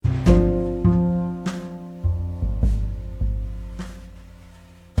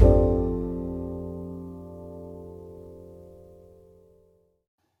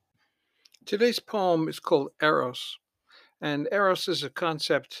Today's poem is called Eros, and Eros is a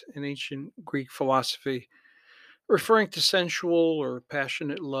concept in ancient Greek philosophy referring to sensual or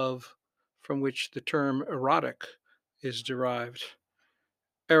passionate love, from which the term erotic is derived.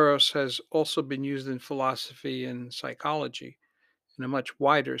 Eros has also been used in philosophy and psychology in a much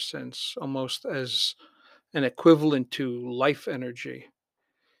wider sense, almost as an equivalent to life energy.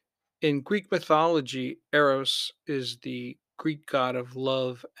 In Greek mythology, Eros is the Greek god of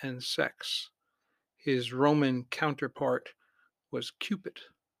love and sex. His Roman counterpart was Cupid.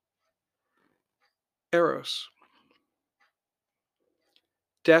 Eros,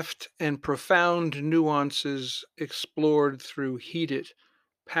 deft and profound nuances explored through heated,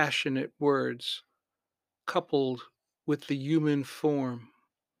 passionate words, coupled with the human form,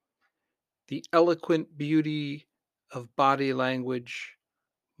 the eloquent beauty of body language,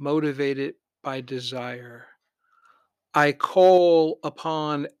 motivated by desire. I call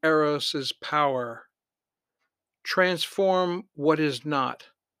upon Eros's power, transform what is not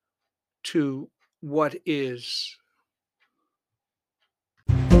to what is.